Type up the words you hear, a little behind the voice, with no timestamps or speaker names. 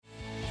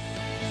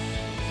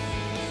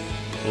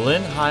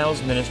Lynn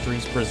Hiles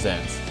Ministries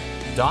presents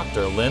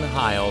Dr. Lynn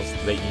Hiles,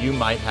 that you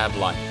might have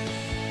life.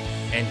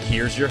 And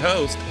here's your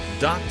host,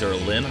 Dr.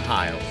 Lynn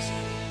Hiles.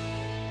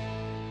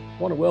 I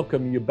want to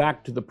welcome you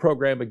back to the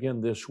program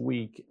again this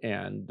week,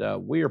 and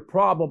we are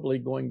probably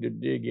going to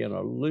dig in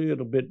a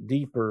little bit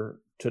deeper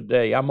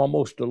today. I'm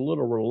almost a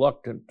little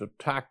reluctant to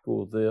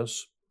tackle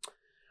this,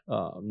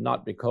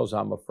 not because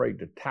I'm afraid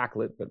to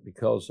tackle it, but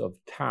because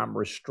of time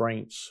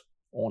restraints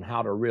on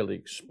how to really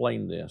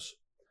explain this.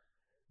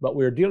 But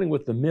we're dealing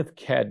with the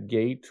Mifkad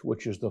gate,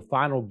 which is the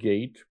final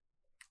gate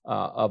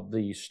of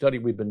the study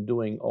we've been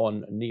doing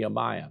on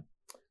Nehemiah,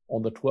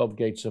 on the 12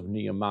 gates of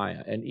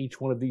Nehemiah. And each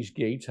one of these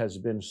gates has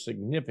been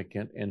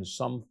significant in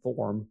some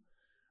form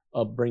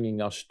of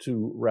bringing us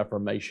to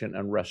reformation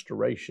and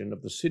restoration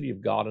of the city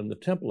of God and the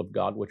temple of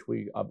God, which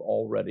we have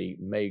already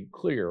made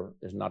clear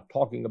is not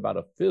talking about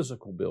a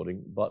physical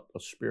building, but a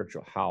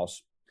spiritual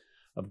house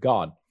of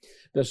God.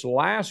 This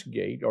last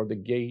gate, or the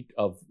gate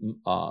of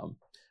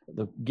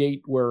the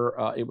gate where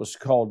it was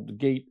called the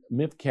gate,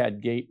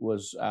 Mifkad gate,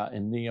 was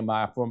in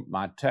Nehemiah. From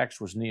my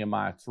text was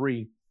Nehemiah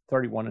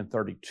 3:31 and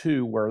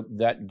 32, where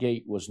that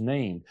gate was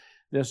named.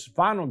 This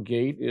final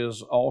gate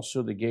is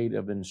also the gate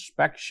of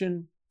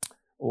inspection,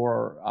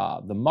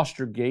 or the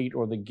muster gate,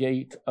 or the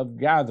gate of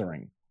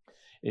gathering.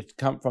 It's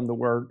come from the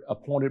word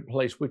appointed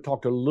place. We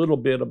talked a little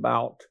bit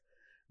about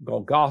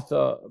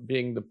Golgotha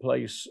being the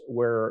place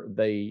where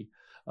the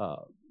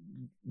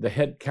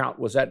head count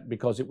was at,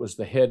 because it was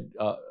the head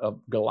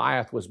of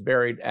Goliath was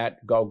buried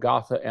at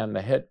Golgotha, and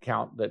the head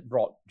count that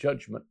brought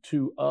judgment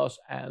to us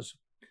as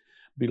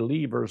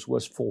believers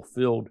was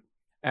fulfilled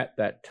at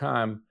that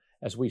time.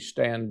 As we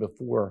stand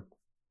before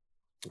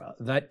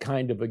that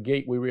kind of a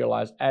gate, we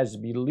realize as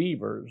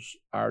believers,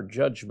 our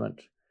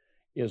judgment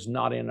is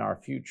not in our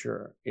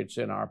future, it's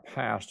in our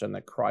past, and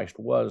that Christ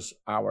was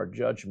our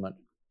judgment.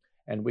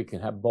 And we can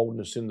have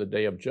boldness in the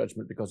day of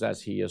judgment, because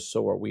as He is,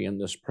 so are we in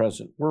this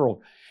present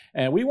world.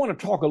 And we want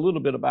to talk a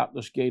little bit about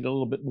this gate a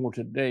little bit more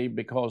today,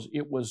 because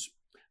it was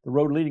the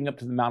road leading up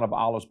to the Mount of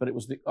Olives, but it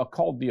was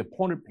called the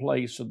appointed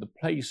place, or the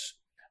place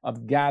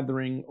of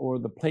gathering, or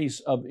the place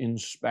of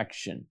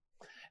inspection.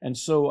 And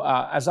so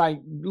as I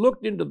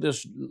looked into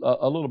this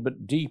a little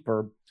bit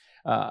deeper,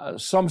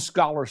 some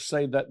scholars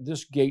say that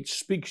this gate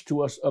speaks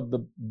to us of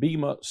the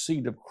Bema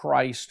seat of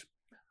Christ,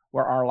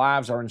 where our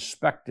lives are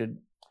inspected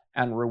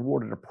and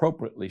rewarded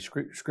appropriately.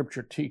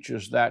 Scripture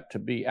teaches that to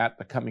be at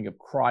the coming of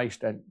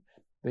Christ and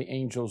the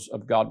angels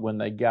of God when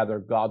they gather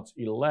God's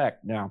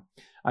elect. Now,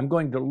 I'm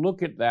going to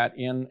look at that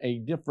in a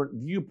different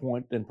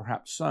viewpoint than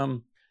perhaps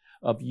some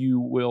of you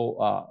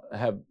will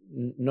have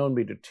known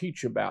me to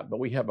teach about, but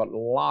we have a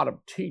lot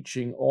of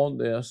teaching on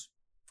this,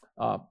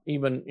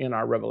 even in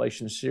our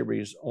Revelation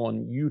series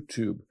on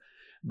YouTube.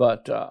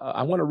 But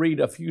I want to read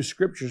a few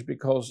scriptures,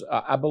 because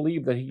I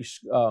believe that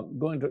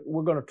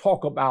we're going to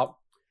talk about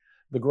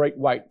the great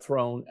white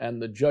throne and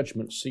the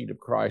judgment seat of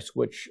Christ,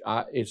 which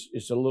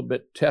is a little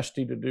bit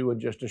testy to do in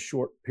just a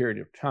short period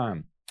of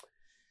time.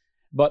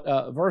 But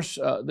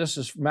this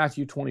is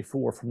Matthew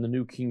 24 from the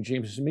New King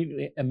James.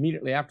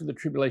 Immediately after the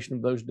tribulation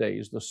of those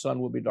days, the sun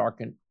will be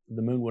darkened,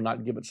 the moon will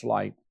not give its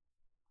light,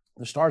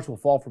 the stars will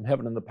fall from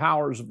heaven, and the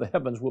powers of the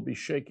heavens will be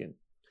shaken.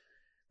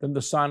 Then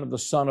the sign of the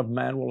Son of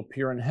Man will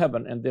appear in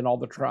heaven, and then all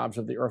the tribes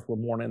of the earth will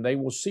mourn, and they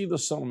will see the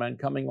Son of Man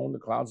coming on the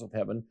clouds of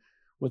heaven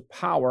with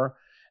power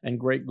and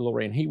great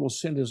glory. And He will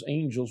send His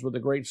angels with a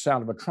great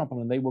sound of a trumpet,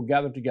 and they will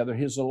gather together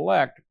His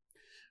elect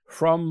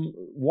from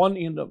one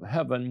end of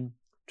heaven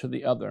to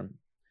the other.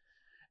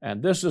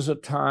 And this is a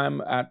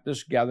time at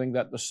this gathering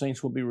that the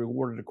saints will be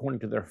rewarded according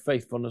to their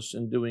faithfulness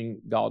in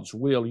doing God's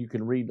will. You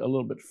can read a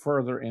little bit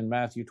further in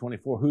Matthew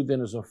 24. Who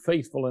then is a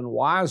faithful and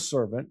wise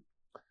servant,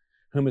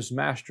 whom his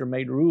master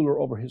made ruler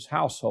over his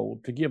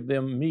household, to give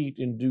them meat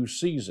in due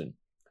season?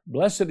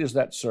 Blessed is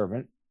that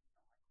servant,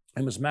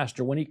 whom his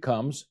master, when he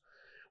comes,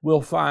 will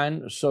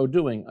find so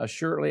doing.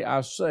 Assuredly,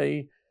 I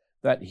say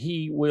that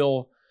he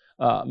will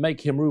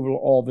make him ruler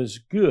of all of his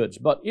goods.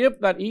 But if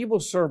that evil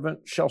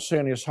servant shall say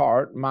in his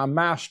heart, my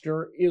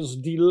master is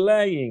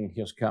delaying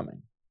his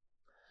coming,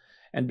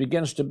 and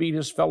begins to beat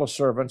his fellow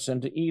servants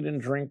and to eat and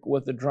drink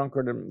with the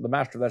drunkard, and the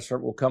master of that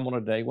servant will come on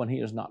a day when he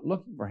is not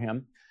looking for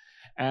him,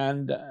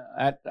 and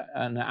at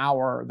an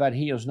hour that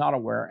he is not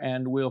aware,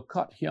 and will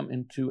cut him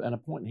into and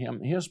appoint him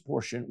his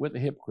portion with the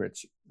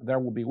hypocrites. There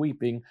will be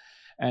weeping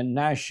and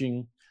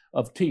gnashing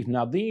of teeth.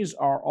 Now, these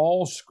are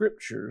all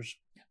scriptures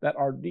that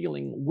are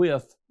dealing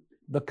with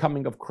the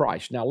coming of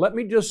Christ. Now, let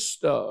me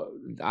just,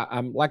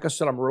 like I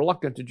said, I'm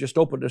reluctant to just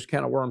open this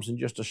can of worms in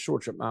just a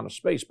short amount of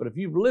space, but if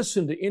you've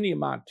listened to any of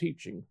my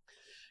teaching,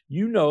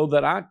 you know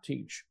that I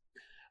teach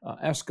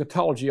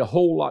eschatology a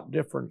whole lot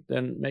different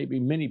than maybe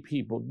many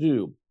people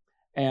do.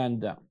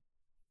 And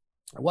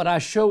what I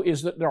show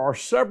is that there are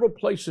several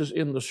places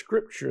in the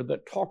scripture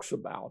that talks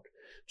about,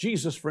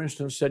 Jesus, for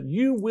instance, said,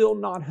 you will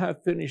not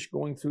have finished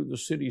going through the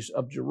cities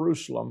of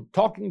Jerusalem,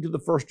 talking to the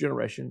first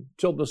generation,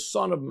 till the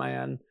Son of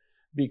Man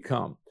be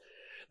come.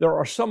 There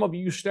are some of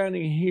you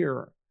standing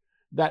here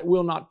that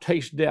will not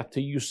taste death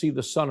till you see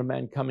the Son of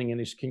Man coming in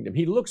his kingdom.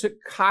 He looks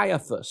at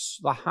Caiaphas,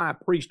 the high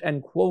priest,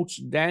 and quotes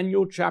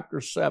Daniel chapter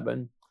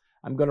 7.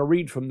 I'm going to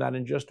read from that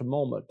in just a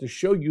moment to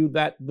show you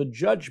that the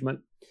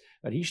judgment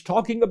that he's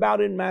talking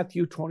about in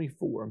Matthew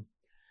 24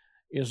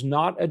 is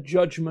not a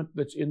judgment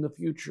that's in the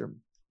future,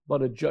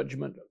 but a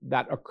judgment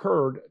that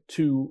occurred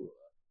to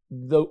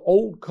the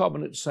Old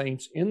Covenant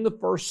saints in the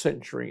first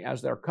century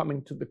as they're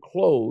coming to the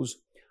close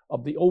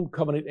of the Old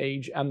Covenant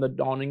age and the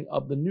dawning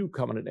of the New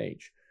Covenant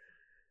age.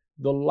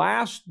 The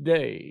last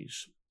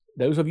days,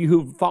 those of you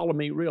who follow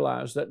me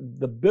realize that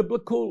the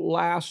biblical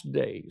last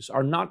days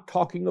are not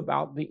talking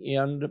about the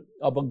end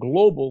of a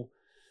global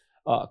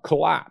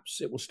collapse.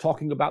 It was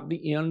talking about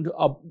the end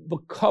of the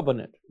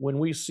covenant. When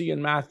we see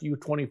in Matthew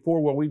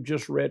 24, where we've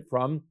just read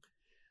from,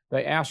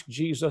 they asked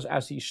Jesus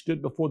as he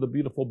stood before the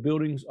beautiful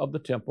buildings of the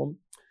temple,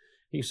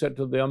 he said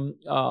to them,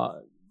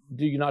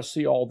 do you not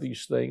see all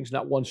these things?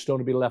 Not one stone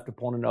to be left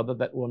upon another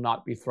that will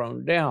not be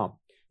thrown down.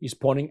 He's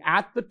pointing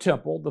at the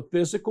temple, the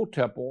physical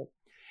temple.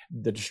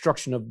 The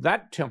destruction of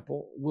that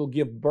temple will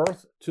give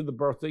birth to the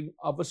birthing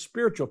of a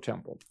spiritual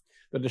temple.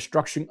 The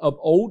destruction of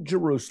old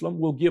Jerusalem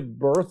will give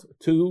birth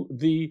to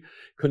the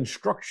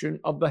construction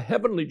of the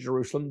heavenly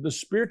Jerusalem, the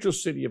spiritual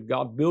city of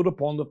God, built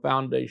upon the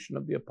foundation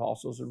of the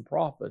apostles and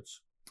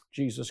prophets,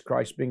 Jesus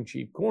Christ being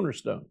chief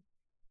cornerstone.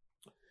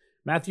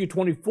 Matthew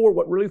 24,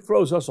 what really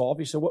throws us off,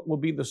 he said, what will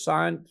be the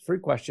sign? 3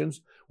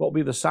 questions. What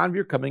will be the sign of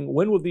your coming?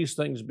 When will these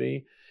things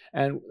be?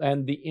 And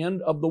the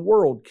end of the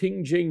world.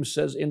 King James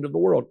says end of the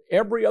world.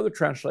 Every other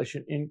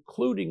translation,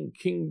 including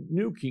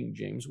New King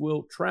James,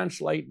 will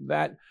translate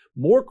that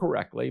more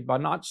correctly by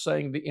not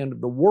saying the end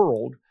of the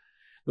world.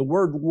 The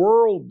word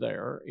world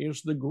there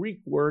is the Greek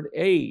word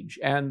age,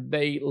 and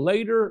they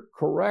later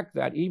correct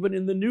that, even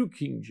in the New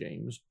King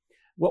James,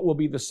 what will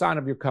be the sign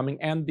of your coming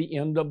and the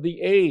end of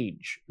the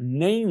age,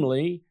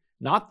 namely,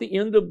 not the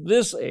end of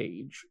this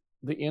age,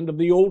 the end of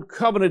the Old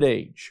Covenant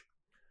age.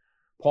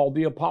 Paul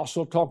the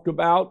Apostle talked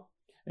about,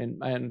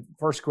 in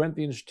 1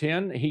 Corinthians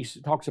 10, he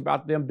talks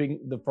about them being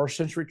the first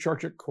century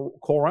church at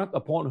Corinth,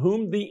 upon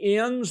whom the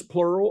ends,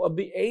 plural, of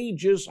the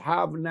ages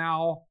have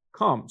now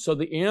come. So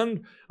the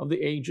end of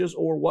the ages,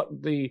 or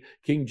what the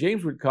King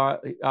James would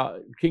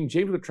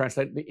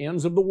translate, the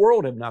ends of the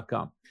world have now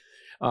come.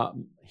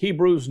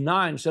 Hebrews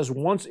 9 says,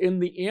 once in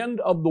the end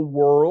of the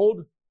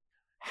world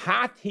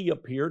hath he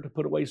appeared to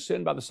put away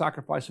sin by the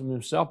sacrifice of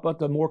himself. But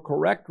the more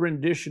correct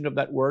rendition of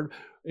that word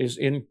is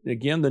in,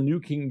 again, the New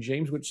King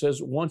James, which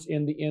says, once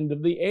in the end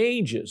of the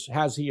ages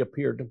has he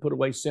appeared to put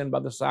away sin by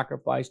the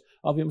sacrifice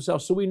of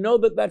himself. So we know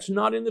that that's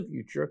not in the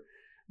future,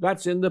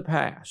 that's in the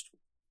past.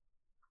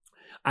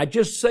 I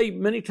just say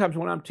many times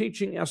when I'm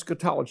teaching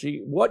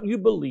eschatology, what you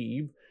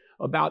believe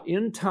about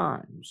end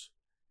times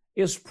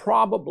is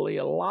probably,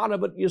 a lot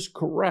of it is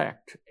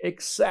correct,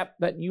 except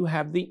that you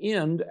have the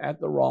end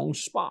at the wrong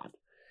spot.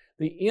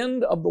 The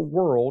end of the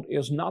world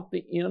is not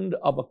the end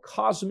of a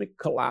cosmic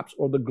collapse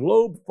or the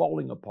globe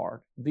falling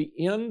apart. The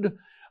end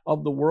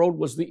of the world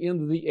was the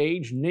end of the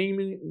age,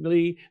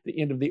 namely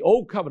the end of the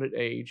Old Covenant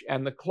age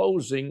and the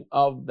closing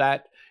of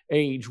that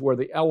age where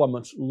the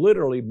elements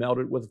literally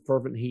melted with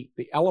fervent heat.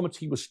 The elements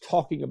he was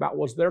talking about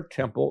was their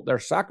temple, their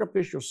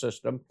sacrificial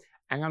system,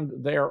 and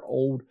their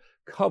Old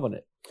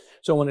Covenant.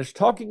 So when it's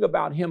talking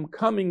about him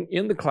coming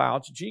in the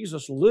clouds,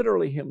 Jesus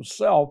literally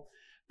himself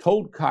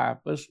told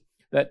Caiaphas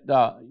that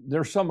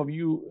there's some of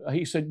you,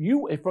 he said,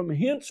 from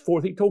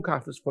henceforth, he told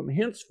Caiaphas, from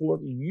henceforth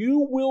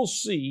you will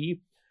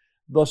see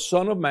the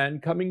Son of Man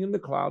coming in the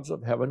clouds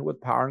of heaven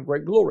with power and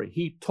great glory.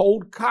 He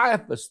told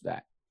Caiaphas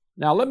that.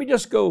 Now let me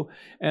just go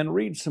and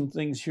read some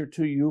things here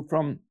to you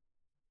from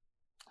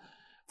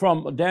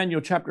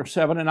Daniel chapter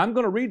 7, and I'm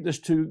going to read this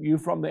to you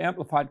from the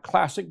Amplified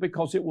Classic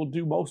because it will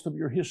do most of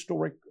your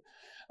historic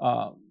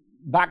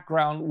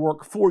background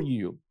work for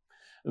you.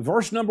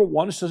 Verse number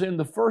 1 says, in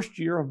the first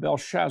year of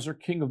Belshazzar,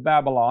 king of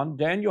Babylon,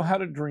 Daniel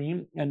had a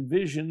dream and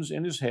visions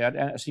in his head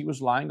as he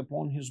was lying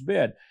upon his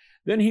bed.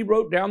 Then he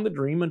wrote down the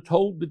dream and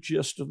told the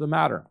gist of the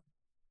matter.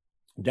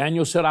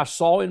 Daniel said, I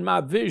saw in my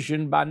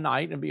vision by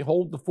night, and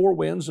behold, the 4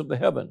 winds of the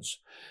heavens.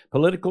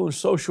 Political and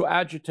social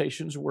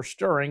agitations were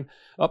stirring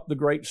up the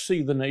great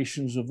sea, the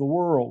nations of the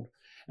world.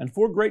 And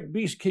 4 great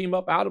beasts came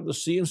up out of the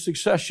sea in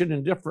succession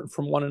and different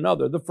from one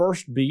another. The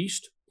first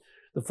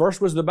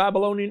was the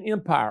Babylonian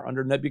Empire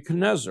under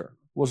Nebuchadnezzar,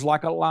 was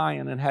like a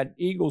lion and had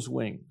eagle's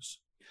wings.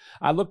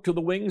 I looked till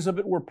the wings of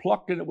it were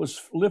plucked, and it was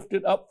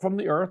lifted up from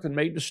the earth and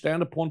made to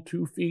stand upon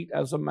 2 feet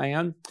as a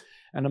man,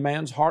 and a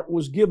man's heart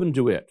was given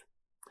to it.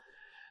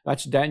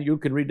 That's Daniel. You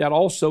can read that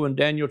also in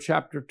Daniel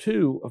chapter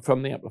 2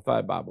 from the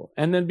Amplified Bible.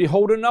 And then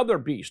behold, another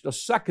beast, a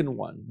second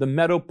one, the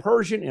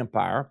Medo-Persian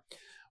Empire,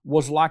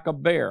 was like a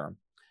bear,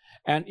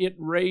 and it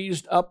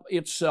raised up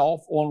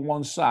itself on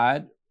one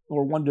side,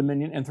 or one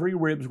dominion, and 3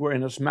 ribs were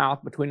in its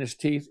mouth between its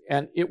teeth,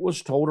 and it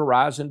was told to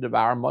rise and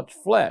devour much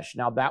flesh.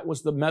 Now that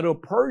was the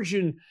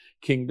Medo-Persian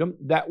kingdom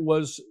that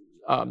was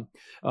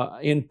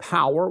in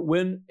power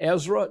when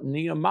Ezra and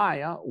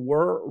Nehemiah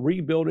were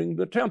rebuilding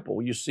the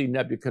temple. You see,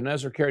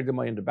 Nebuchadnezzar carried them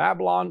away into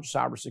Babylon.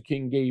 Cyrus the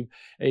king gave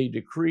a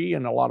decree,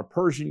 and a lot of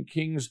Persian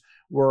kings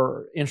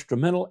were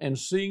instrumental in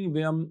seeing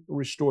them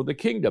restore the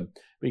kingdom.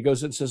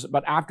 Because it says,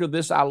 but after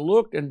this I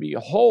looked, and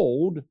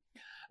behold,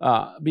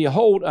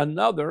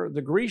 another,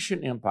 the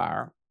Grecian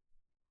Empire,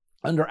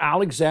 under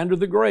Alexander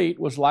the Great,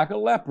 was like a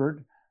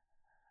leopard,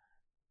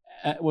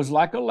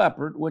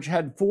 which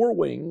had 4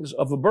 wings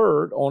of a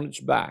bird on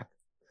its back.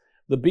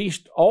 The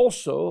beast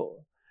also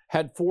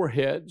had 4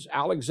 heads.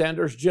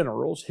 Alexander's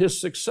generals,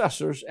 his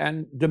successors,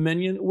 and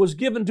dominion was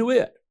given to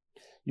it.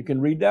 You can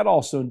read that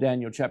also in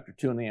Daniel chapter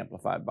 2 in the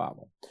Amplified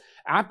Bible.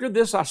 After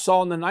this I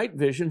saw in the night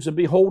visions, and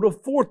behold, a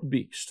 4th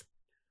beast,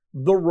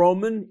 the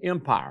Roman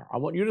Empire. I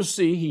want you to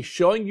see, he's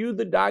showing you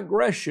the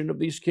digression of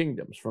these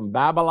kingdoms, from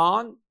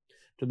Babylon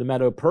to the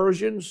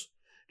Medo-Persians,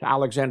 to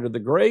Alexander the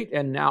Great,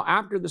 and now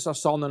after this I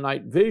saw in the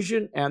night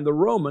vision, and the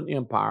Roman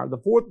Empire, the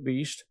 4th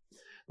beast,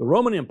 the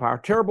Roman Empire,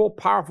 terrible,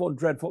 powerful, and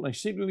dreadful, and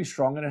exceedingly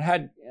strong, and it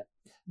had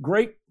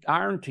great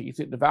iron teeth.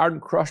 It devoured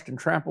and crushed and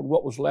trampled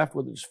what was left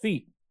with its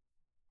feet.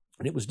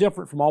 And it was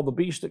different from all the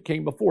beasts that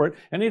came before it,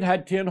 and it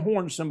had 10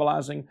 horns,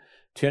 symbolizing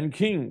 10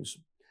 kings.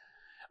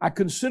 I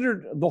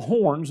considered the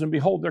horns, and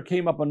behold, there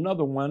came up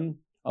another one,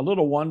 a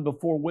little one,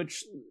 before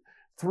which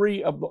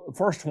 3 of the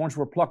first horns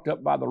were plucked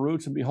up by the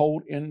roots, and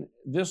behold, in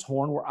this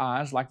horn were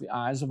eyes like the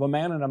eyes of a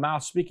man, and a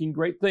mouth speaking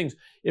great things.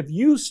 If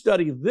you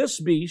study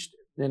this beast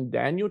in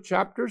Daniel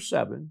chapter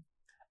 7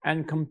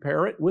 and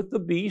compare it with the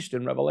beast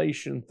in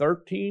Revelation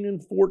 13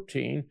 and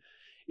 14,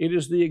 it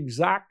is the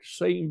exact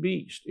same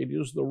beast. It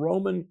is the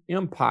Roman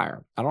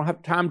Empire. I don't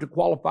have time to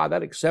qualify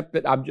that, except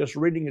that I'm just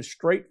reading it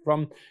straight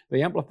from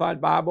the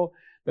Amplified Bible,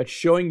 that's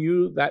showing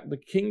you that the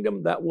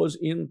kingdom that was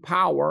in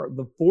power,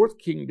 the 4th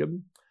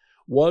kingdom,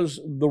 was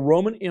the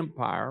Roman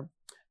Empire,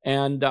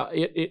 and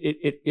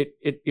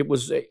it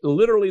was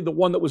literally the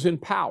one that was in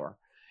power.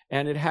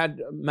 And it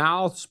had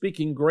mouth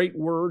speaking great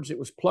words. It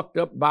was plucked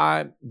up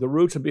by the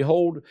roots, and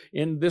behold,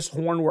 in this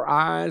horn were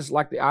eyes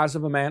like the eyes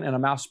of a man, and a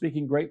mouth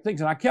speaking great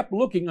things. And I kept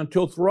looking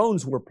until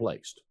thrones were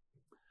placed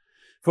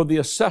for the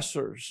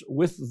assessors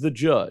with the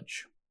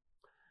judge.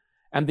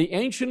 And the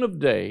Ancient of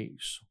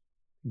Days,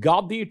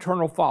 God the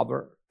Eternal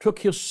Father, took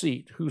his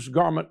seat, whose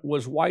garment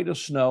was white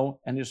as snow,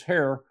 and his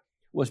hair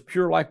was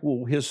pure like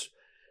wool. His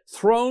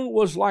throne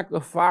was like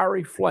the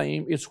fiery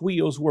flame. Its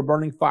wheels were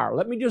burning fire.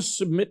 Let me just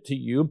submit to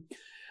you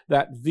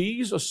that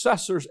these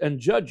assessors and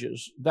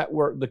judges that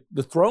were,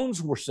 the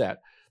thrones were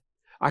set.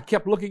 I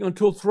kept looking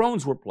until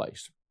thrones were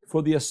placed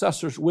for the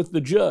assessors with the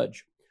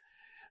judge.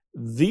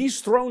 These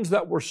thrones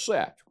that were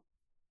set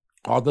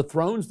are the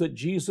thrones that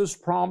Jesus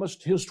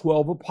promised his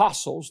 12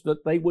 apostles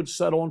that they would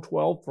set on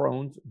 12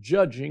 thrones,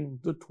 judging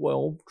the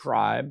 12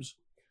 tribes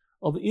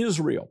of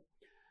Israel.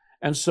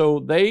 And so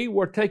they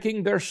were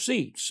taking their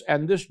seats,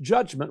 and this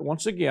judgment,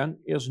 once again,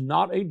 is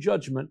not a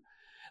judgment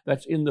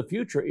that's in the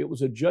future. It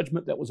was a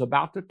judgment that was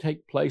about to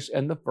take place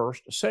in the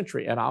 1st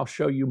century, and I'll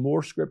show you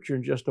more scripture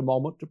in just a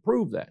moment to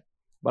prove that.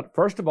 But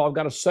first of all, I've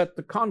got to set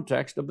the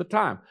context of the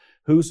time.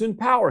 Who's in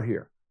power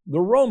here?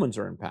 The Romans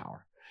are in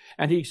power.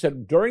 And he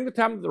said, during the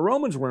time that the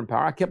Romans were in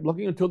power, I kept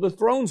looking until the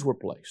thrones were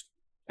placed.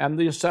 And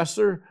the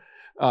assessor,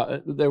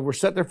 they were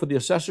set there for the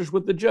assessors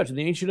with the judge. And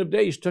the Ancient of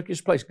Days took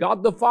his place.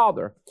 God the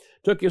Father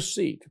took his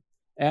seat.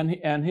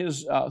 And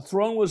his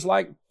throne was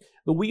like,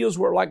 the wheels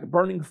were like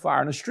burning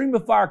fire. And a stream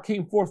of fire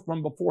came forth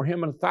from before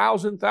him, and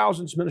 1,000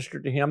 thousands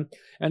ministered to him.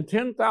 And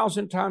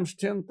 10,000 times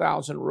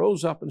 10,000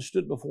 rose up and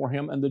stood before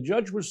him. And the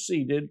judge was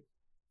seated.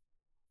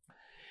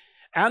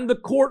 And the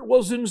court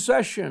was in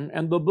session,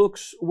 and the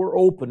books were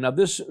open. Now,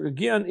 this,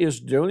 again, is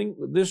during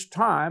this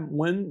time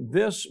when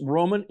this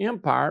Roman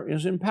Empire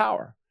is in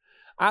power.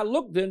 I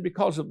looked then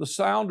because of the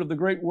sound of the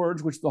great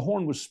words which the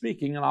horn was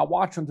speaking, and I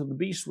watched until the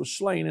beast was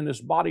slain, and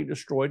his body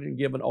destroyed and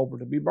given over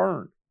to be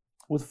burned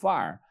with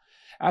fire.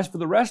 As for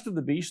the rest of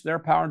the beasts, their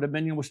power and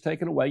dominion was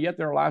taken away, yet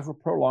their lives were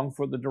prolonged,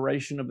 for the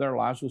duration of their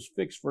lives was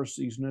fixed for a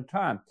season of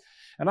time.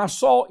 And I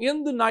saw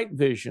in the night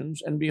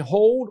visions, and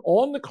behold,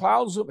 on the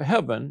clouds of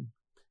heaven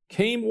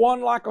came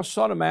one like a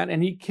son of man,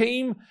 and he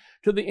came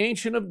to the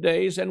Ancient of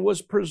Days and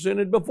was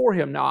presented before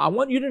him. Now, I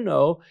want you to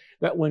know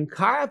that when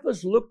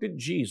Caiaphas looked at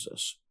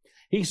Jesus,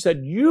 he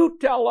said, you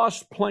tell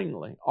us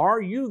plainly,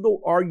 are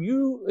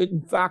you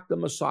in fact the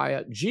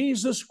Messiah?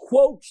 Jesus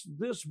quotes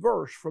this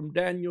verse from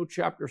Daniel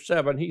chapter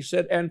 7. He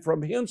said, and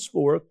from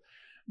henceforth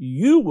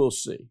you will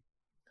see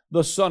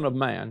the Son of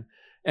Man.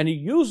 And he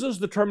uses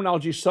the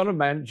terminology Son of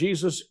Man.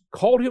 Jesus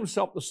called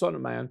himself the Son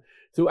of Man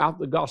throughout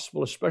the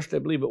gospel, especially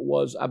I believe it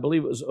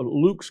was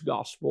Luke's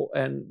gospel,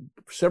 and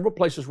several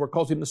places where it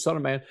calls him the Son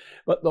of Man.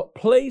 But the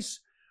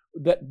place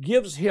that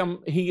gives him,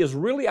 he is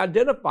really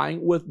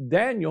identifying with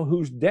Daniel,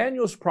 whose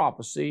Daniel's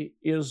prophecy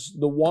is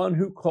the one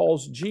who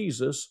calls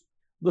Jesus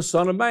the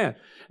Son of Man.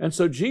 And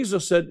so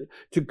Jesus said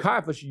to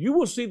Caiaphas, you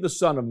will see the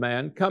Son of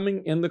Man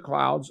coming in the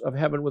clouds of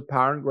heaven with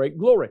power and great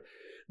glory.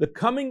 The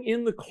coming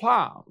in the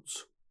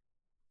clouds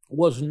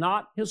was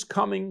not his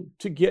coming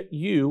to get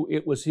you.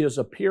 It was his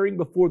appearing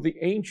before the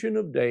Ancient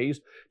of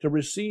Days to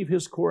receive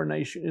his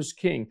coronation as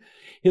king.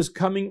 His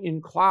coming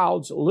in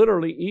clouds,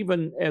 literally,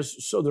 even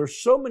as, so there's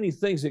so many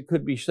things that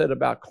could be said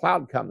about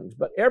cloud comings,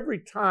 but every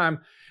time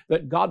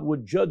that God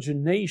would judge a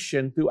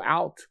nation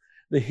throughout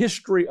the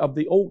history of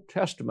the Old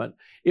Testament,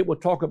 it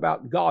would talk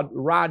about God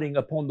riding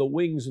upon the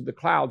wings of the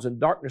clouds, and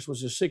darkness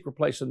was his secret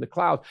place in the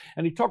clouds.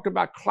 And he talked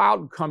about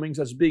cloud comings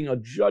as being a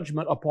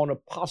judgment upon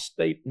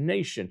apostate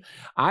nation.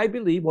 I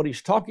believe what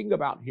he's talking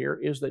about here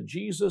is that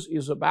Jesus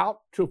is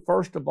about to,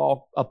 first of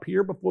all,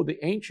 appear before the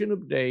Ancient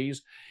of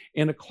Days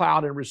in a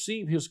cloud and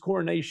receive his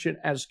coronation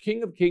as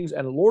King of Kings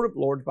and Lord of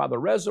Lords by the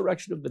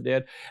resurrection of the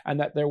dead, and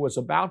that there was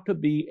about to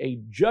be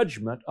a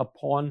judgment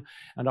upon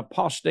an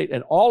apostate,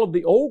 and all of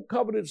the old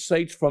covenant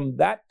saints from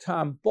that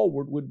time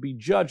forward would be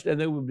judged,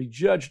 and they would be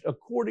judged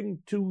according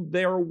to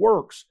their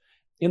works.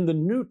 In the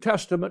New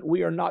Testament,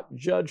 we are not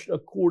judged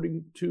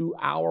according to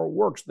our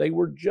works. They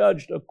were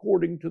judged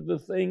according to the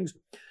things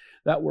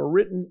that were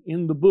written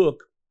in the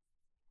book.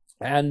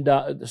 And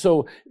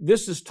so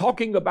this is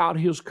talking about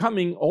his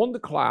coming on the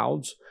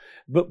clouds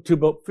but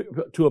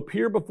to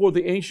appear before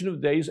the Ancient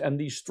of Days, and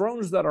these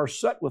thrones that are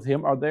set with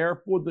him are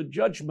there for the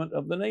judgment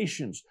of the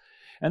nations.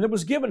 And there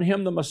was given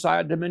him the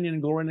Messiah, dominion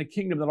and glory, and a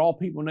kingdom that all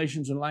people,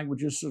 nations, and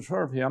languages shall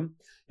serve him.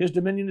 His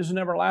dominion is an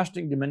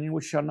everlasting dominion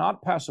which shall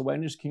not pass away,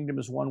 and his kingdom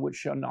is one which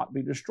shall not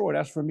be destroyed.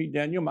 As for me,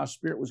 Daniel, my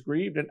spirit was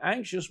grieved and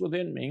anxious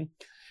within me,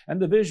 and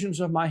the visions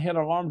of my head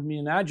alarmed me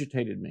and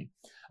agitated me.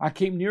 I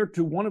came near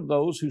to one of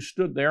those who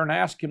stood there and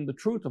asked him the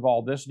truth of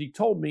all this, and he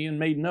told me and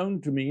made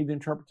known to me the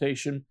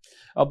interpretation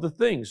of the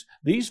things.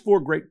 These four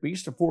great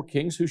beasts are four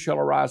kings who shall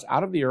arise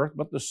out of the earth,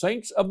 but the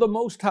saints of the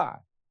Most High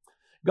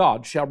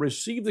God shall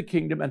receive the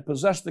kingdom and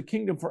possess the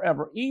kingdom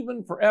forever,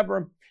 even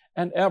forever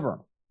and ever.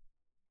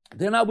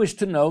 Then I wished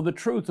to know the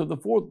truth of the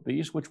fourth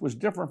beast, which was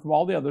different from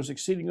all the others,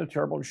 exceedingly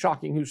terrible and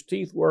shocking, whose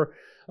teeth were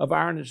of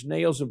iron, its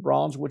nails of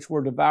bronze, which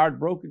were devoured,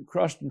 broken,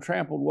 crushed, and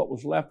trampled what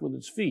was left with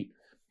its feet.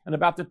 And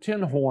about the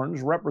 10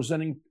 horns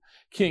representing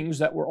kings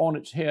that were on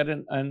its head,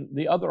 and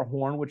the other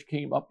horn which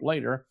came up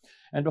later,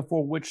 and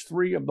before which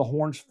 3 of the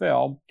horns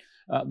fell.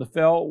 The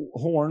fell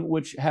horn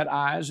which had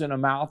eyes and a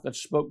mouth that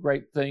spoke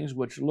great things,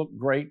 which looked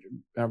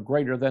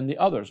greater than the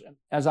others.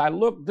 As I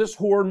looked, this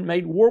horn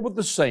made war with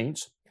the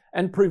saints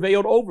and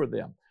prevailed over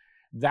them.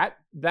 That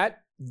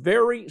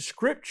very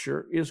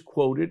scripture is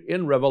quoted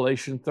in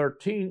Revelation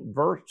 13,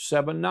 verse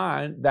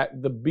 7-9,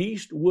 that the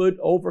beast would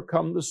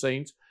overcome the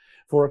saints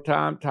for a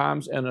time,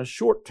 times, and a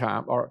short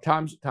time, or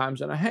times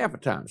and a half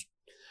of times.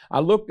 I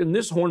looked, and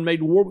this horn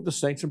made war with the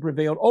saints and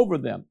prevailed over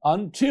them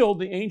until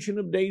the Ancient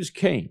of Days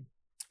came,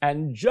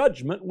 and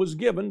judgment was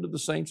given to the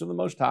saints of the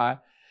Most High.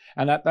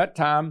 And at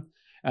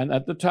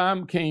the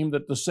time came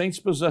that the saints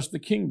possessed the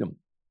kingdom.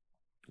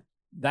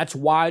 That's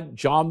why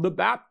John the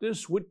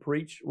Baptist would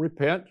preach,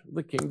 repent,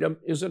 the kingdom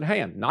is at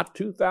hand. Not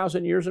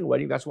 2,000 years in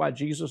waiting. That's why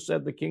Jesus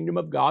said the kingdom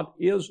of God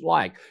is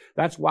like.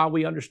 That's why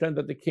we understand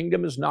that the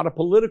kingdom is not a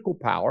political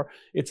power.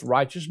 It's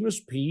righteousness,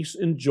 peace,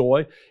 and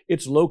joy.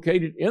 It's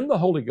located in the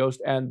Holy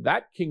Ghost, and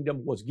that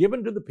kingdom was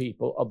given to the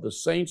people of the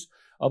saints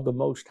of the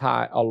Most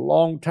High a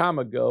long time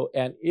ago,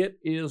 and it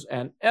is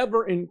an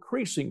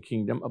ever-increasing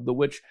kingdom of the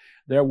which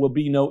there will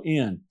be no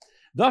end.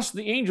 Thus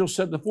the angel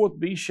said, the fourth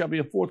beast shall be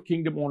a fourth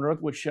kingdom on earth,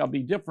 which shall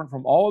be different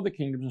from all other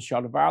kingdoms, and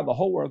shall devour the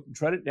whole earth, and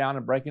tread it down,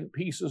 and break it in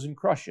pieces, and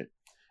crush it.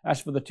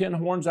 As for the 10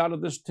 horns out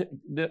of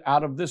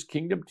this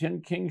kingdom,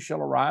 10 kings shall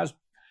arise,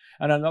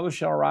 and another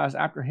shall arise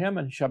after him,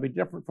 and shall be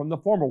different from the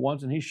former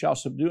ones, and he shall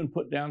subdue and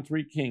put down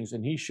 3 kings,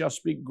 and he shall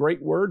speak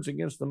great words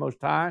against the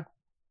Most High,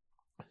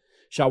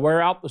 shall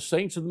wear out the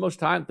saints of the Most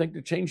High, and think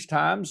to change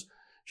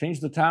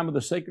the time of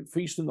the sacred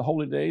feast and the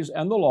holy days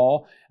and the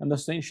law, and the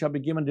saints shall be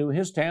given to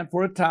his hand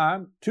for a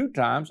time, 2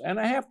 times, and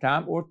a half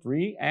time, or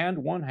 3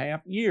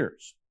 1/2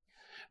 years.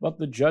 But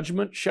the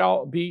judgment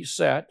shall be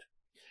set,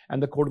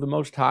 and the court of the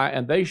Most High,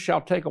 and they shall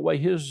take away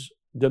his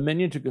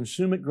dominion to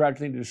consume it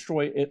gradually and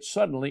destroy it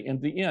suddenly in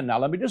the end. Now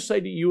let me just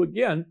say to you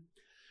again,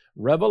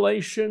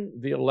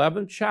 Revelation, the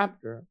 11th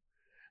chapter,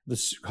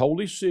 the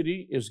holy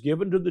city is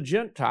given to the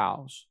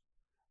Gentiles,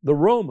 the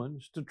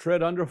Romans, to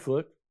tread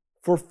underfoot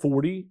for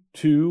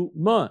 42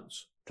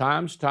 months,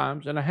 times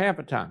and a half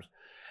of times.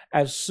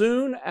 As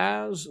soon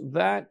as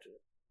that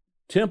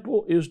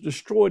temple is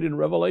destroyed in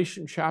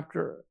Revelation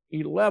chapter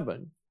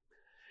 11,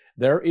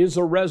 there is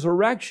a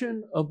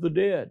resurrection of the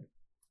dead,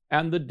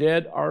 and the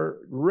dead are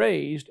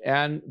raised,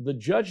 and the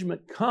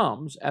judgment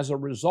comes as a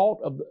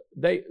result of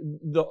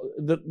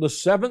the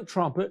seventh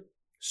trumpet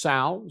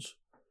sounds,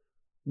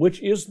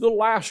 which is the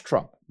last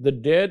trump. The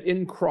dead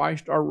in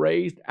Christ are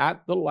raised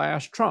at the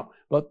last trump.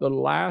 But the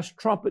last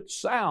trumpet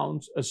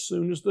sounds as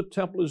soon as the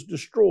temple is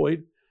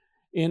destroyed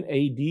in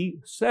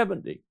AD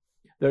 70.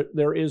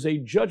 There is a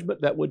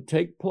judgment that would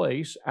take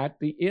place at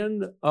the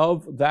end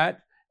of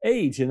that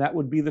age, and that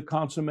would be the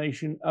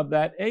consummation of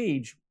that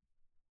age.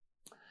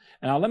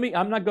 Now,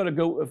 I'm not going to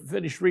go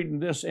finish reading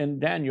this in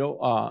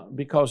Daniel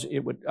because it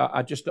would.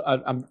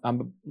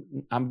 I'm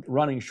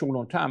running short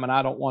on time, and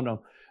I don't want to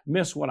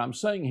miss what I'm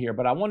saying here.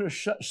 But I want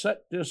to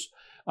set this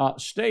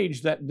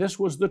stage that this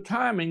was the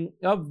timing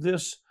of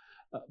this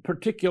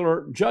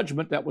particular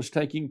judgment that was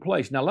taking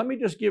place. Now, let me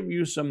just give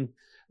you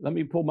let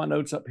me pull my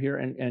notes up here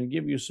and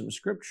give you some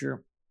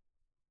scripture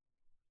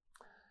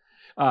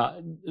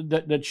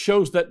that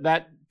shows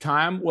that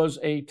time was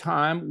a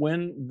time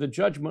when the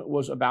judgment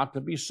was about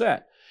to be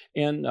set.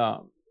 In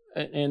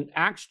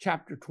Acts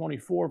chapter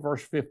 24,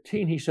 verse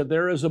 15, he said,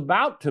 there is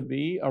about to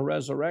be a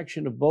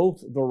resurrection of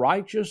both the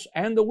righteous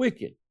and the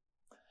wicked.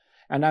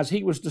 And as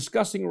he was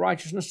discussing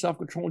righteousness,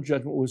 self-control, and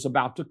judgment was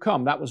about to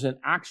come. That was in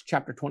Acts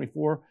chapter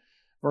 24,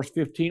 verse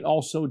 15.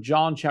 Also,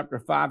 John chapter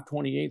 5,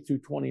 28 through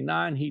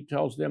 29, he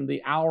tells them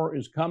the hour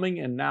is coming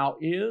and now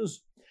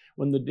is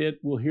when the dead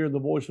will hear the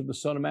voice of the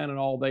Son of Man, and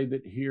all they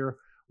that hear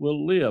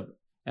will live.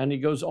 And he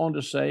goes on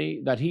to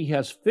say that he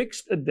has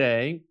fixed a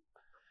day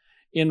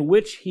in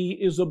which he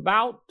is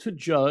about to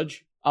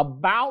judge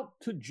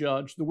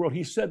the world.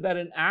 He said that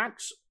in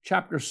Acts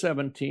chapter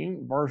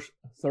 17, verse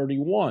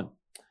 31.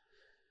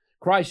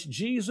 Christ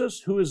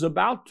Jesus, who is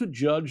about to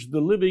judge the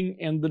living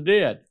and the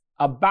dead.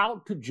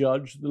 About to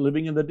judge the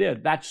living and the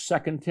dead. That's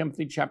 2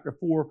 Timothy chapter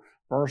 4,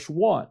 verse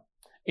 1.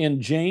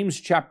 In James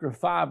chapter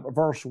 5,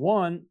 verse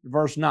 9,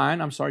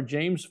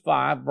 James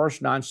 5,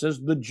 verse 9 says,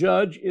 the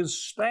judge is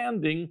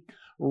standing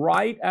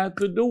right at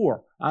the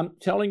door. I'm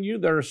telling you,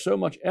 there is so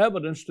much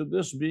evidence to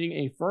this being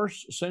a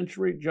first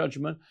century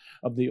judgment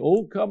of the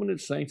old covenant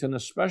saints, and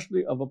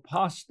especially of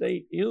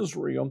apostate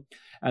Israel,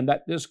 and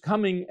that this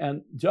coming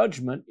and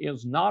judgment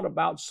is not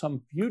about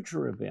some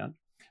future event,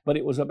 but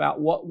it was about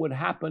what would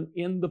happen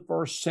in the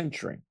first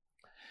century.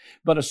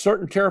 But a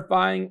certain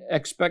terrifying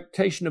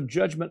expectation of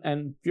judgment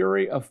and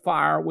fury of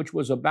fire, which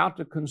was about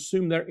to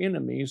consume their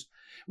enemies,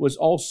 was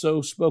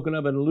also spoken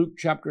of in Luke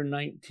chapter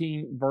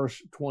 19,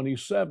 verse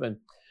 27.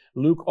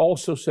 Luke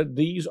also said,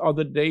 these are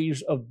the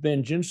days of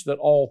vengeance, that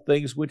all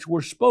things which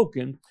were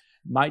spoken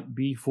might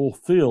be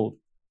fulfilled.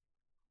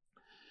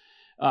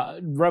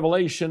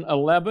 Revelation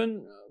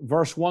 11,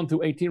 verse 1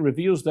 through 18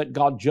 reveals that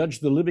God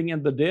judged the living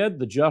and the dead,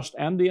 the just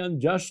and the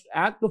unjust,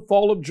 at the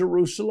fall of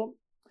Jerusalem,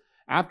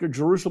 after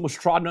Jerusalem was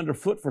trodden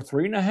underfoot for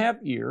 3.5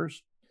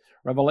 years.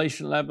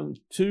 Revelation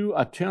 11:2,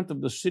 a tenth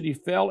of the city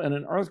fell in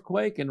an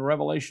earthquake. In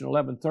Revelation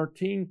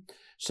 11:13,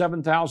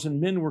 7,000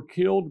 men were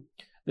killed.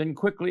 Then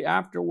quickly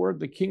afterward,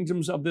 the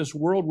kingdoms of this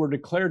world were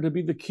declared to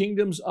be the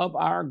kingdoms of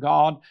our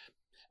God,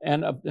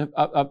 and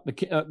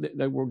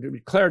they were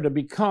declared to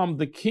become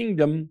the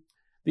kingdom,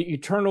 the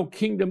eternal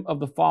kingdom of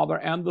the Father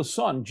and the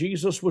Son.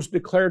 Jesus was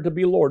declared to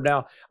be Lord.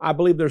 Now, I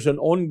believe there's an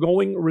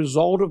ongoing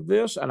result of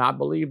this, and I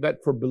believe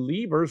that for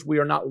believers, we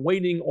are not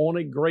waiting on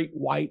a great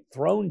white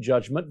throne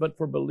judgment, but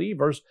for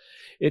believers,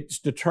 it's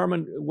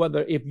determined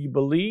whether if you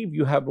believe,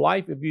 you have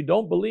life. If you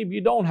don't believe,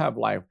 you don't have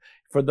life.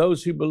 For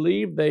those who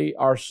believe, they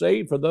are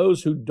saved. For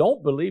those who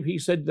don't believe, he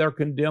said they're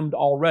condemned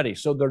already.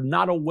 So there's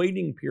not a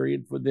waiting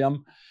period for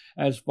them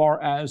as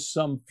far as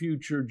some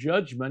future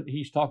judgment.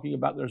 He's talking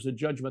about there's a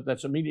judgment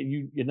that's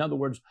immediate. In other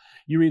words,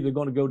 you're either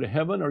going to go to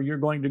heaven or you're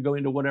going to go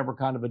into whatever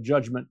kind of a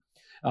judgment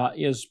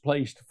is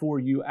placed for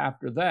you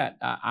after that.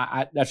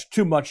 That's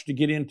too much to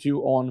get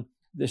into on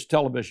this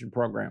television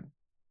program.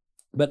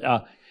 But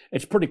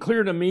it's pretty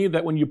clear to me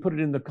that when you put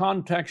it in the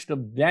context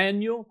of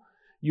Daniel,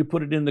 you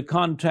put it in the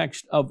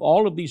context of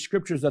all of these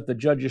scriptures that the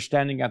judge is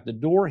standing at the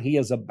door. He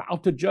is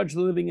about to judge the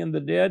living and the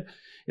dead.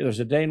 There's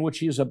a day in which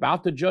he is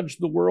about to judge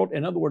the world.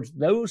 In other words,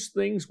 those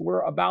things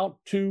were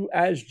about to,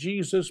 as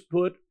Jesus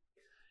put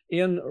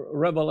in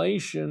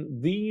Revelation,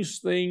 these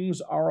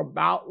things are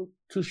about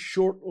to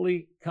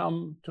shortly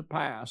come to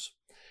pass.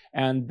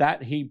 And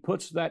that he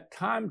puts that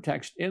time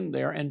text in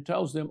there and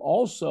tells them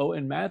also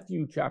in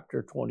Matthew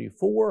chapter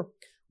 24,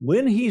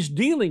 when he's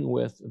dealing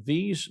with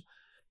these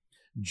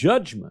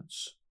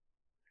judgments,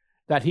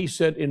 that he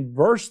said in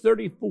verse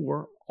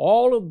 34,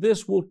 all of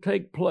this will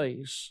take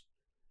place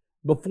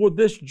before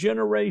this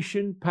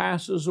generation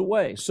passes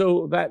away.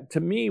 So that to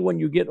me, when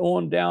you get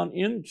on down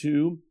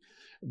into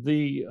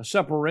the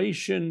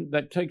separation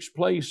that takes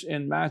place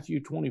in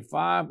Matthew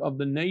 25 of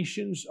the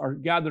nations are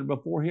gathered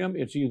before him,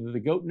 it's either the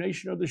goat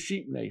nation or the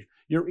sheep nation.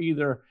 You're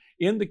either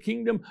in the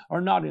kingdom or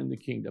not in the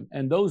kingdom.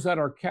 And those that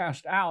are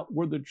cast out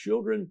were the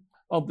children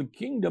of the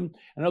kingdom.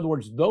 In other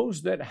words,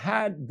 those that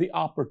had the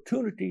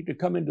opportunity to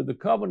come into the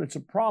covenants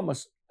of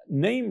promise,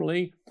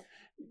 namely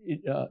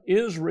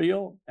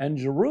Israel and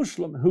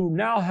Jerusalem, who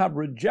now have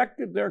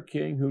rejected their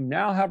king, who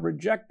now have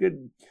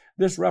rejected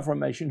this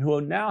reformation,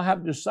 who now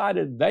have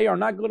decided they are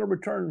not going to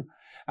return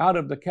out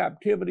of the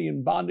captivity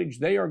and bondage.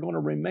 They are going to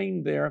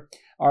remain there.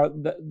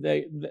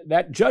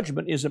 That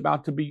judgment is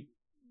about to be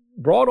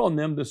brought on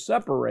them to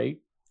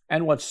separate.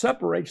 And what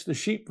separates the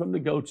sheep from the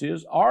goats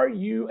is, are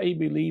you a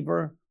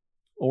believer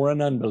or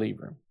an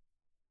unbeliever?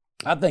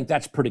 I think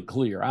that's pretty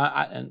clear.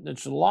 And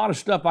it's a lot of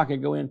stuff I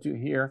could go into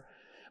here,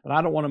 but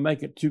I don't want to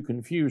make it too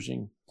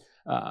confusing.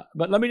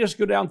 But let me just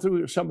go down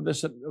through some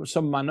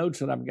of my notes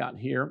that I've got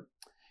here.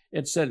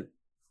 It said,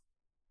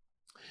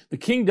 the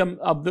kingdom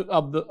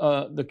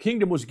the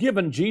kingdom was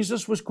given.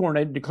 Jesus was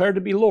coronated, declared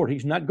to be Lord.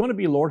 He's not going to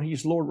be Lord.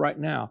 He's Lord right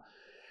now.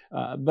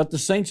 But the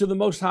saints of the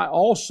Most High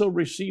also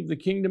receive the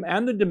kingdom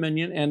and the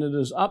dominion, and it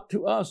is up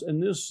to us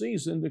in this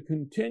season to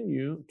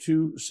continue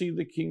to see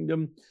the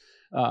kingdom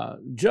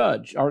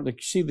judged, or to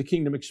see the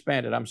kingdom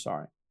expanded.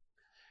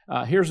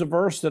 Here's a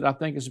verse that I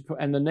think is,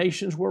 and the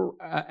nations were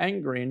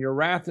angry, and your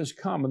wrath is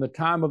come, and the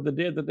time of the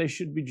dead that they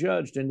should be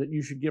judged, and that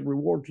you should give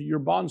reward to your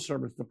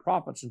bondservants, the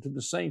prophets, and to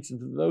the saints, and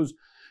to those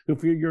who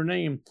fear your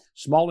name,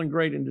 small and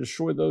great, and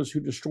destroy those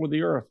who destroy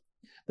the earth.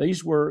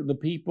 These were the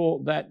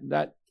people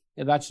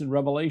that's in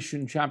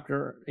Revelation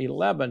chapter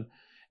 11,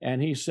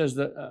 and he says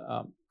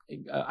that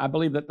I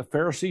believe that the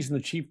Pharisees and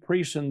the chief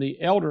priests and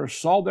the elders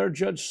saw their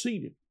judge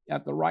seated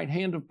at the right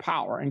hand of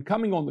power and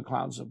coming on the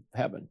clouds of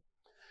heaven.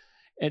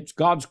 It's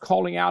God's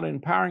calling out and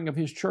empowering of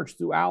His church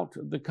throughout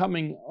the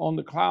coming on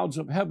the clouds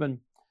of heaven.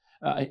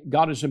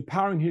 God is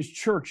empowering His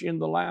church in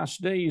the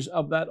last days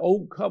of that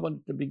old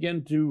covenant to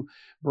begin to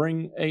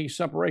bring a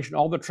separation.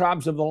 All the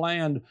tribes of the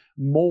land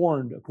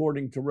mourned,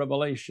 according to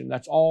Revelation.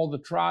 That's all the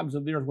tribes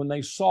of the earth when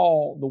they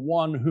saw the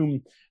one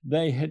whom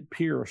they had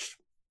pierced.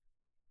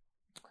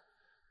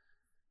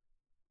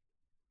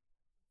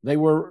 They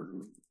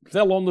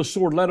fell on the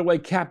sword, led away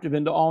captive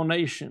into all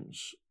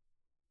nations.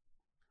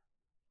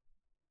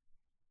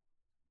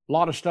 A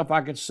lot of stuff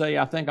I could say.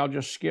 I think I'll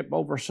just skip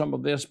over some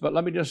of this, but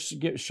let me just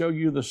show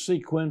you the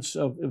sequence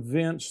of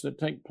events that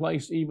take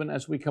place even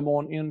as we come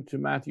on into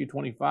Matthew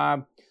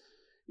 25,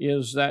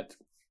 is that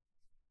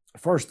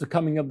first the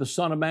coming of the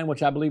Son of Man,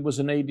 which I believe was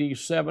in AD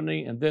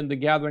 70, and then the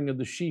gathering of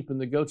the sheep and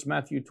the goats,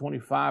 Matthew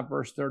 25,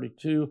 verse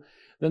 32,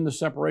 then the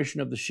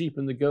separation of the sheep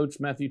and the goats,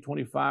 Matthew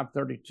 25,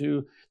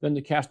 32, then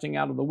the casting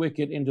out of the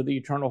wicked into the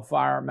eternal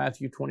fire,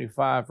 Matthew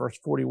 25, verse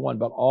 41.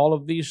 But all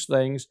of these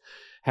things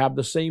have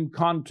the same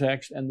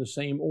context and the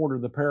same order.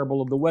 The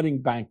parable of the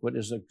wedding banquet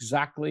is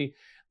exactly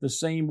the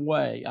same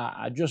way.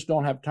 I just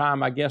don't have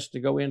time, I guess, to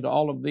go into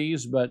all of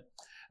these, but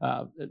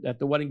at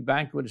the wedding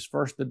banquet is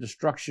first the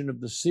destruction of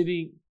the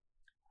city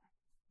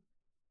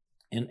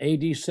in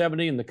AD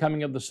 70 and the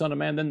coming of the Son of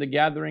Man, then the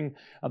gathering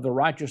of the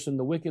righteous and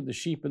the wicked, the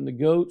sheep and the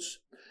goats,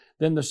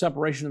 then the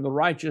separation of the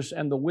righteous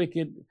and the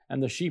wicked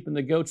and the sheep and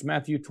the goats,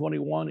 Matthew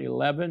 21,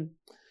 11.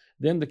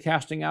 Then the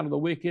casting out of the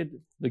wicked,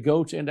 the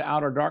goats into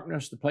outer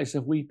darkness, the place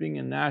of weeping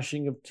and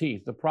gnashing of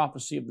teeth. The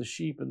prophecy of the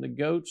sheep and the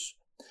goats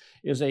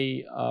is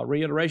a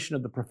reiteration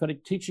of the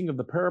prophetic teaching of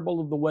the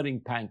parable of the wedding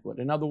banquet.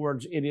 In other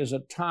words, it is a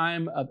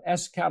time of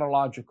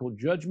eschatological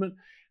judgment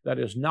that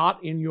is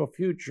not in your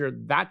future.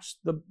 That's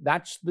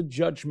the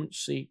judgment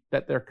seat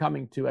that they're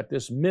coming to at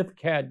this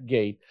Mifkad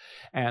gate.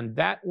 And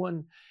that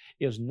one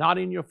is not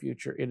in your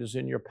future, it is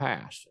in your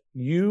past.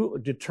 You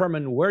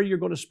determine where you're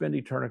going to spend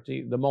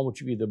eternity the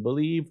moment you either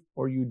believe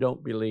or you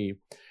don't believe.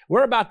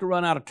 We're about to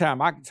run out of time.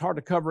 It's hard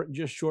to cover it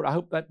just short. I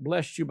hope that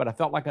blessed you, but I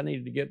felt like I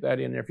needed to get that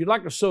in there. If you'd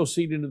like to sow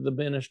seed into the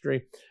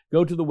ministry,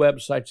 go to the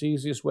website. It's the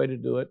easiest way to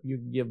do it. You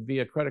can give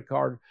via credit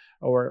card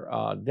or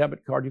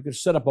debit card. You can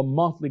set up a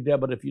monthly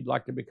debit if you'd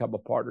like to become a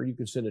partner. You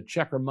can send a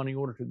check or money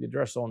order to the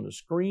address on the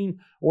screen,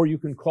 or you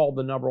can call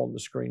the number on the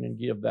screen and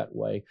give that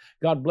way.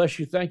 God bless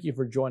you. Thank you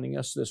for joining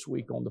us this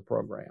week on the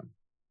program.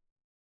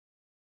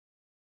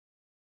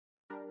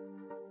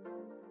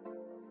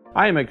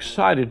 I am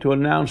excited to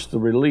announce the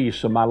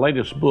release of my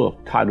latest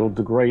book titled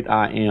The Great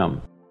I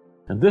Am.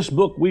 In this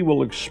book, we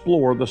will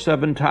explore the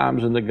 7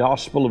 times in the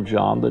Gospel of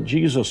John that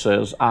Jesus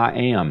says, I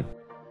am.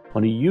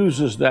 When he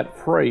uses that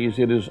phrase,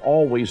 it is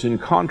always in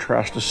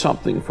contrast to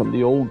something from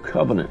the Old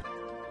Covenant.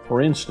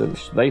 For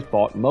instance, they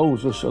thought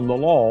Moses and the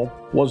law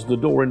was the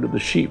door into the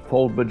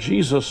sheepfold, but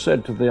Jesus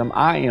said to them,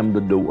 I am the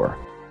door.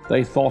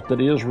 They thought that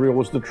Israel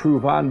was the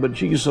true vine, but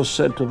Jesus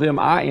said to them,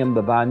 I am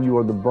the vine, you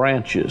are the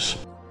branches.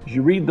 As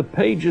you read the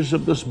pages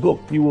of this book,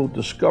 you will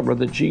discover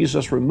that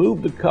Jesus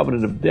removed the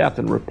covenant of death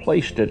and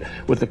replaced it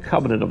with the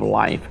covenant of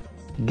life.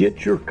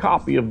 Get your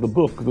copy of the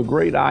book, The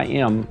Great I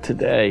Am,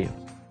 today.